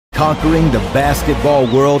conquering the basketball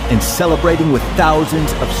world and celebrating with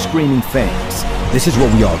thousands of screaming fans. This is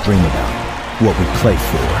what we all dream about, what we play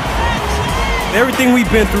for. Everything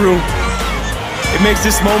we've been through, it makes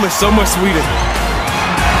this moment so much sweeter.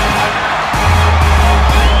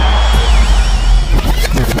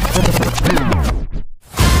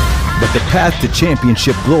 But the path to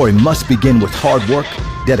championship glory must begin with hard work,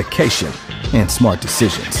 dedication, and smart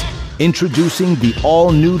decisions. Introducing the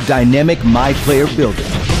all-new dynamic Myplayer builder.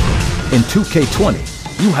 In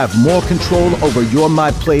 2K20, you have more control over your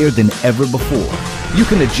Myplayer than ever before. You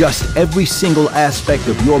can adjust every single aspect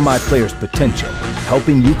of your Myplayer's potential,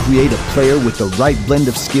 helping you create a player with the right blend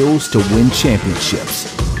of skills to win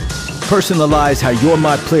championships. Personalize how your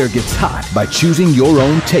Myplayer gets hot by choosing your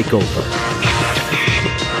own takeover.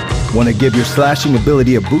 Want to give your slashing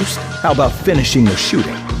ability a boost? How about finishing or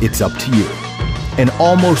shooting? It's up to you. An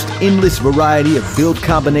almost endless variety of build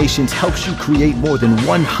combinations helps you create more than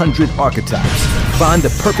 100 archetypes. Find the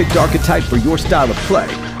perfect archetype for your style of play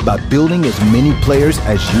by building as many players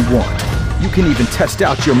as you want. You can even test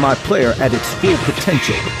out your Myplayer at its full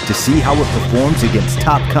potential to see how it performs against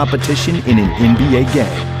top competition in an NBA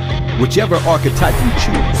game. Whichever archetype you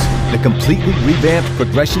choose, the completely revamped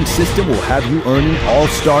progression system will have you earning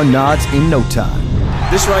all-star nods in no time.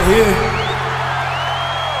 This right here,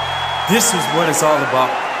 this is what it's all about.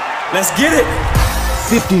 Let's get it!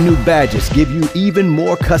 50 new badges give you even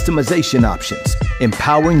more customization options,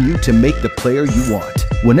 empowering you to make the player you want.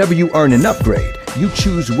 Whenever you earn an upgrade, you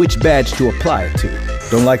choose which badge to apply it to.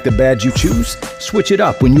 Don't like the badge you choose? Switch it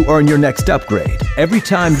up when you earn your next upgrade. Every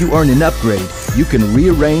time you earn an upgrade, you can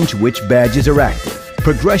rearrange which badges are active.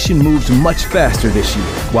 Progression moves much faster this year,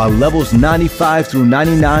 while levels 95 through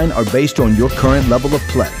 99 are based on your current level of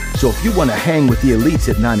play. So if you want to hang with the elites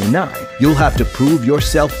at 99, you'll have to prove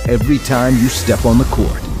yourself every time you step on the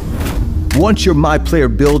court. Once your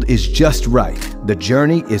Myplayer build is just right, the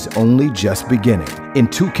journey is only just beginning. In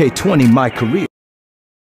 2K20 My Career,